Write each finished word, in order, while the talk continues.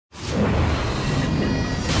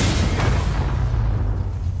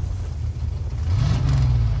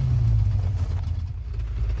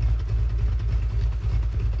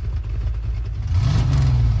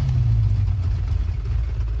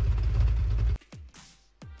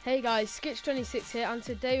Hey guys, Skitch26 here, and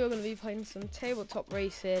today we're going to be playing some tabletop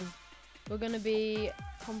racing. We're going to be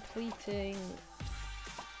completing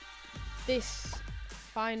this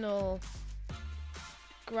final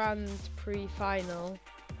Grand Prix final,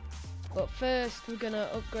 but first we're going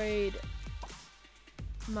to upgrade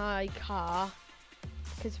my car,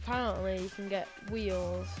 because apparently you can get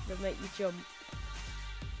wheels that make you jump.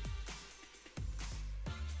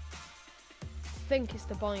 I think it's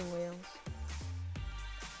the boing wheels.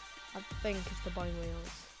 I think it's the boing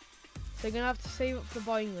wheels. So you're going to have to save up for the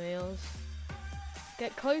boing wheels.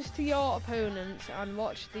 Get close to your opponents and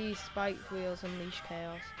watch these spiked wheels unleash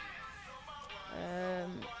chaos.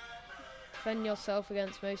 Defend yourself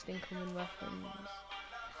against most incoming weapons.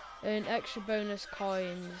 Earn extra bonus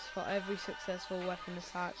coins for every successful weapon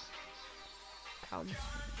attack.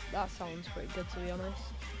 That sounds pretty good, to be honest.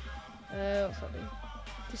 What's that do?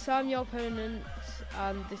 Disarm your opponents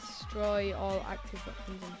and destroy all active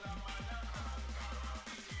weapons.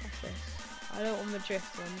 What's this? I don't want the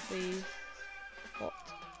drift one, please. What?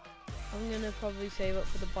 I'm gonna probably save up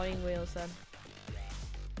for the boing wheels then.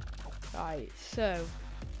 Right, so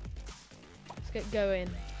let's get going.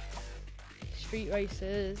 Street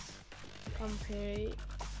races, compete,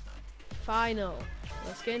 final.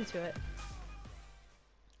 Let's get into it.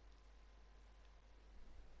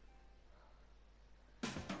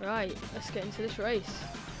 Right, let's get into this race.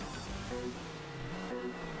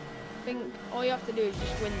 I think all you have to do is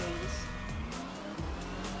just win these.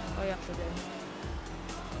 All you have to do.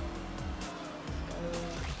 Let's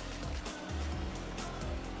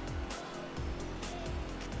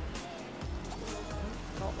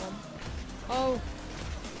go. Got one. Oh,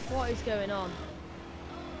 what is going on?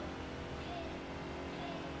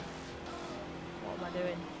 What am I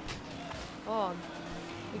doing? Come on,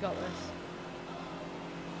 we got this.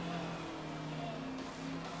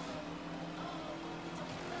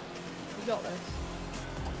 We got this.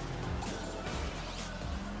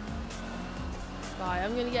 Right,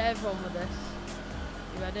 I'm gonna get everyone with this.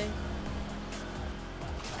 You ready?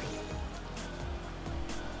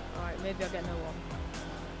 Alright, maybe I'll get no one.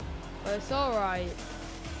 But it's alright.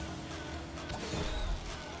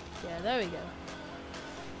 Yeah, there we go.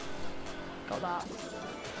 Got that.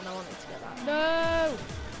 And I wanted to get that. No!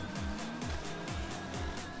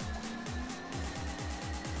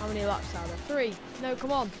 How many laps are there? 3. No,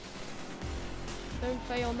 come on. Don't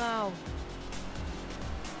fail now.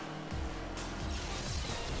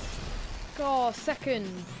 God, second.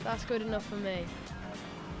 That's good enough for me.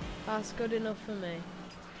 That's good enough for me.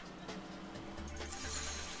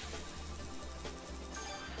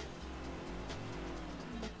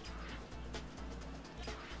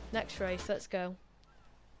 Next race, let's go.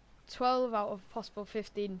 12 out of possible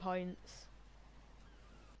 15 points.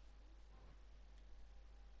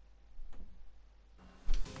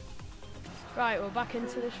 Right, we're back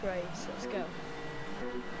into this race. Let's go.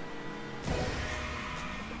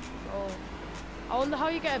 Oh, I wonder how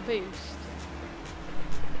you get a boost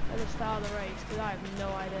at the start of the race, because I have no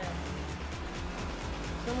idea.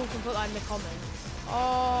 Someone can put that in the comments.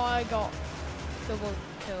 Oh, I got double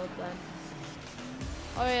killed then.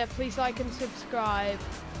 Oh yeah, please like and subscribe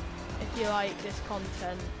if you like this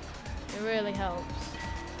content. It really helps.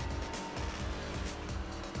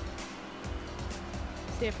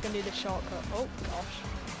 See if we can do the shortcut. Oh gosh,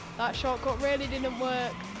 that shortcut really didn't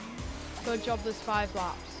work. Good job, there's 5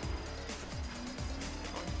 laps.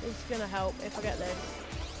 This is gonna help if I get this.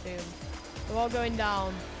 Boom. We're all going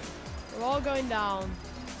down. We're all going down.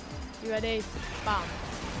 You ready? Bam.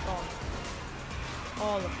 Gone.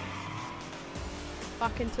 All of them.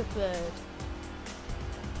 Back into 3rd.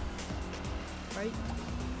 Right?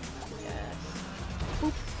 Yes.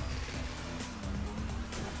 Boop.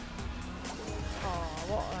 Oh,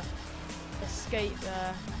 what a escape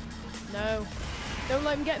there. No. Don't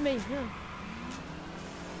let him get me. No.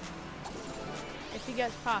 If he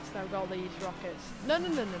gets past, I've got these rockets. No, no,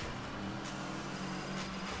 no, no, no.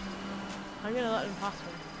 I'm gonna let him pass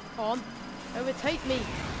me. Come on. Overtake me.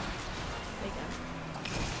 There you go.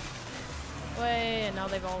 Way, and now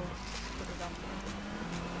they've all scooted off.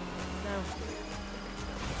 No.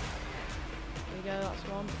 There we go, that's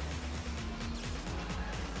one.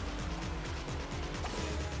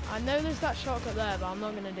 I know there's that shortcut there, but I'm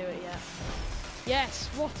not going to do it yet. Yes,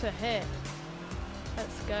 what a hit.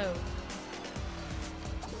 Let's go.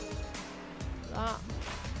 That.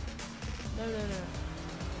 No, no, no.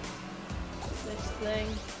 This thing.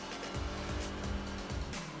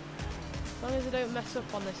 As long as I don't mess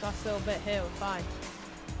up on this last little bit here, we're fine.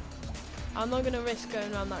 I'm not going to risk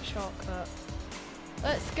going around that shortcut.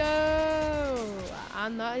 Let's go!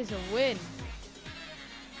 And that is a win.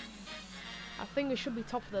 I think we should be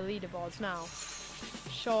top of the leaderboards now.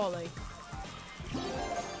 Surely.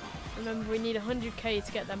 Remember, we need 100k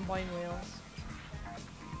to get them boing wheels.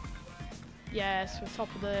 Yes, we're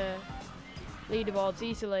top of the leaderboards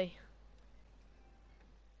easily.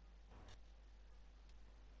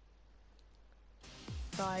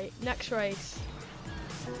 Right, next race.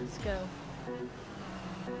 Let's go.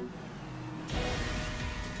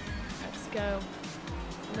 Let's go.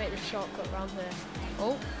 We'll make the shortcut around here.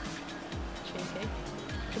 Oh, cheeky.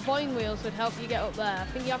 The boing wheels would help you get up there. I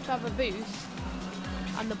think you have to have a boost,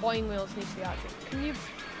 and the boing wheels need to be active. Can you?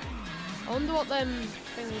 I wonder what them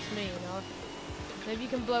things mean. Or maybe you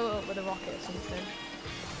can blow it up with a rocket or something.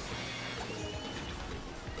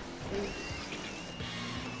 Boost.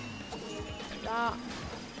 That.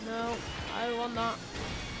 No, I don't want that.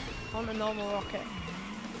 I want a normal rocket.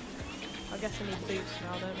 I guess I need boost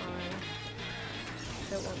now, don't I?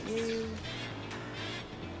 Don't want you.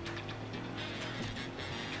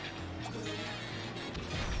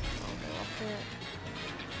 Normal rocket.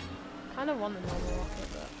 Kind of want a normal rocket,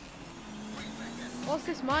 but what's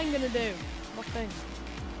this mine gonna do? Nothing.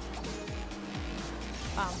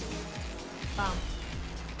 Bam. Bam.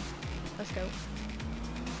 Let's go.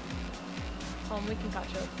 Come on, we can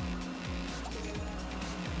catch up.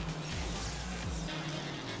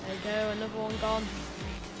 There you go, another one gone.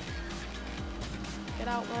 Get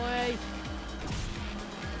out my way.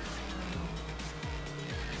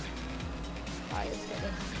 Right, let's get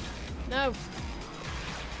this. No!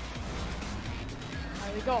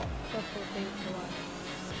 Right, we got a couple of things away.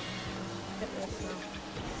 Get this now.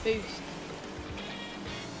 Boost.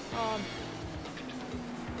 On.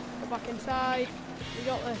 Go back inside. We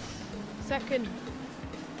got this. Second.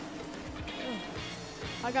 Oh.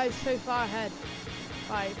 That guy's so far ahead.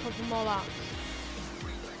 Right, a couple more laps.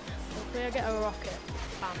 Hopefully I get a rocket.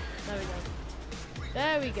 Bam. There we go.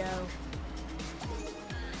 There we go.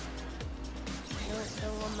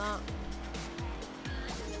 Don't want that.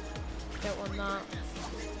 Don't want that.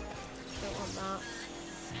 Don't want that.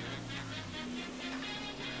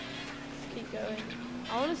 Let's keep going.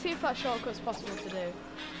 I want to see if that shortcut's possible to do.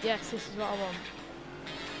 Yes, this is what I want.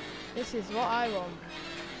 This is what I want.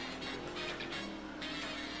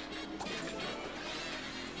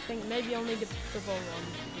 I think maybe I'll need a double one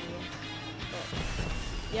to do this. But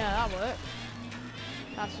yeah, that worked.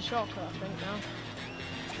 That's a shortcut, I think, now.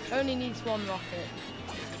 Only needs one rocket.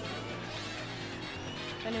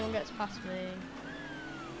 If anyone gets past me,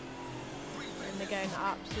 then they're getting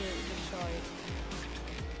absolutely destroyed.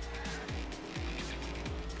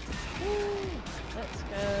 Woo! Let's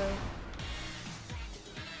go.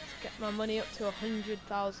 Let's get my money up to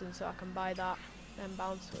 100,000 so I can buy that and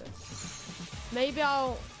bounce with it. Maybe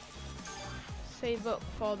I'll save up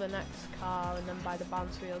for the next car and then buy the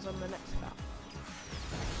bounce wheels on the next car.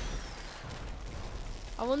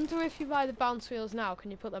 I wonder if you buy the bounce wheels now,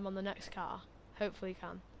 can you put them on the next car? Hopefully you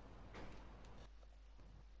can.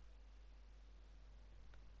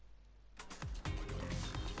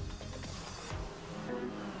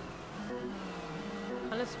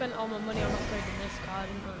 And I spent all my money on upgrading this car,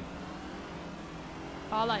 didn't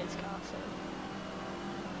I? I like this car, so.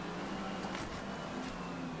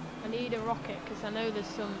 I need a rocket because I know there's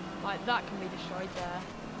some, like that can be destroyed there.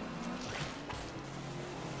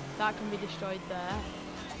 That can be destroyed there.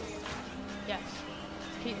 Yes,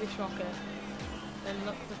 let's keep this rocket. Then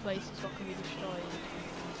look for places what can be destroyed.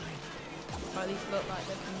 Or at least look like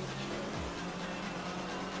they can be destroyed.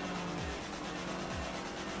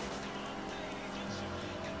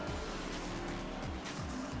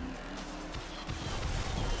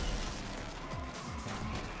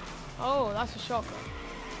 Oh, that's a shotgun.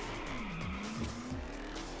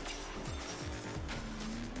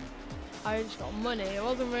 I just got money. It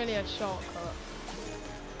wasn't really a shortcut.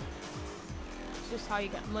 It's just how you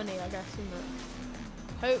get money, I guess, isn't it?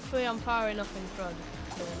 Hopefully I'm far enough in front.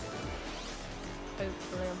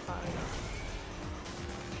 Hopefully I'm far enough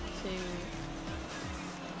to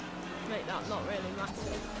make that not really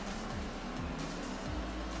matter.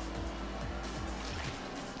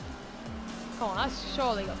 Come on, that's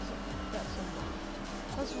surely got some.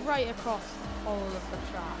 That's right across the whole of the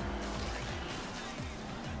track.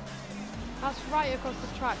 That's right across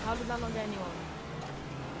the track. How did that not get anyone?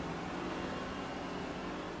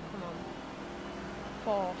 Come on.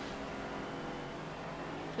 Fourth.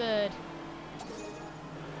 Third.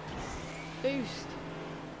 Boost.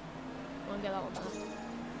 I want to get that one there.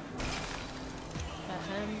 Get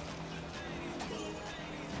him.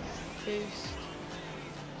 Boost.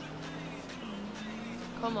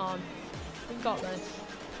 Come on. We've got this.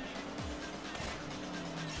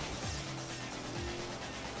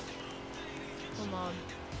 Come on.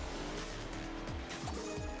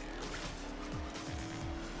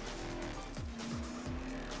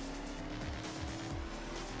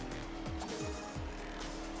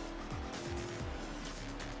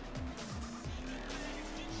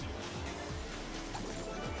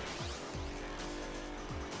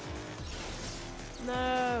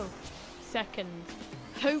 second.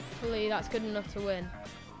 Hopefully that's good enough to win.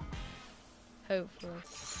 Hopefully.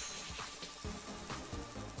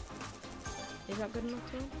 Is that good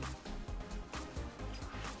enough to win?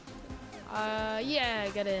 Yeah,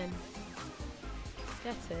 get in.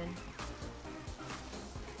 Get in.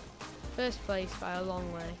 First place by a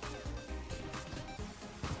long way.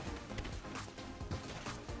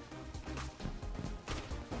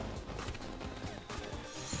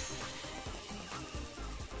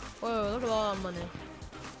 Whoa, look at all that money.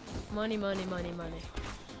 Money, money, money, money.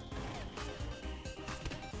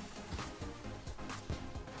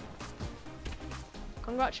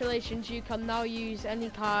 Congratulations, you can now use any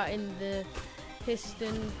car in the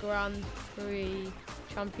Piston Grand Prix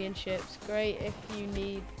Championships. Great if you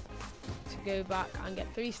need to go back and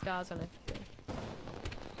get 3 stars on everything.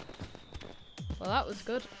 Well, that was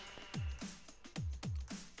good.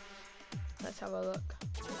 Let's have a look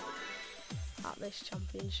at this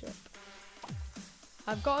championship.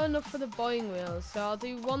 I've got enough for the Boeing wheels, so I'll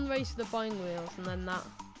do 1 race of the Boeing wheels and then that.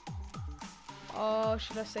 Or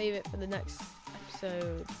should I save it for the next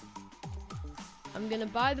episode? I'm gonna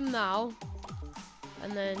buy them now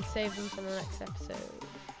and then save them for the next episode.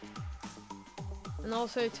 And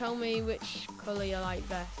also tell me which colour you like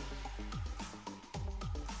best.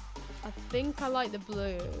 I think I like the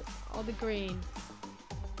blue or the green.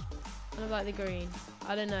 I like the green.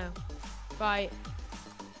 I don't know. Right.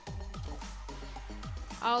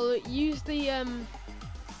 I'll use the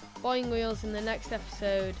Boeing wheels in the next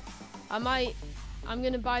episode. I'm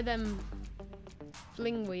gonna buy them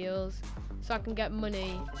fling wheels so I can get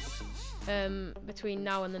money between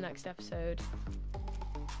now and the next episode.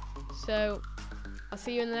 So I'll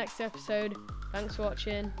see you in the next episode. Thanks for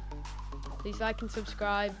watching. Please like and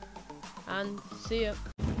subscribe and see ya.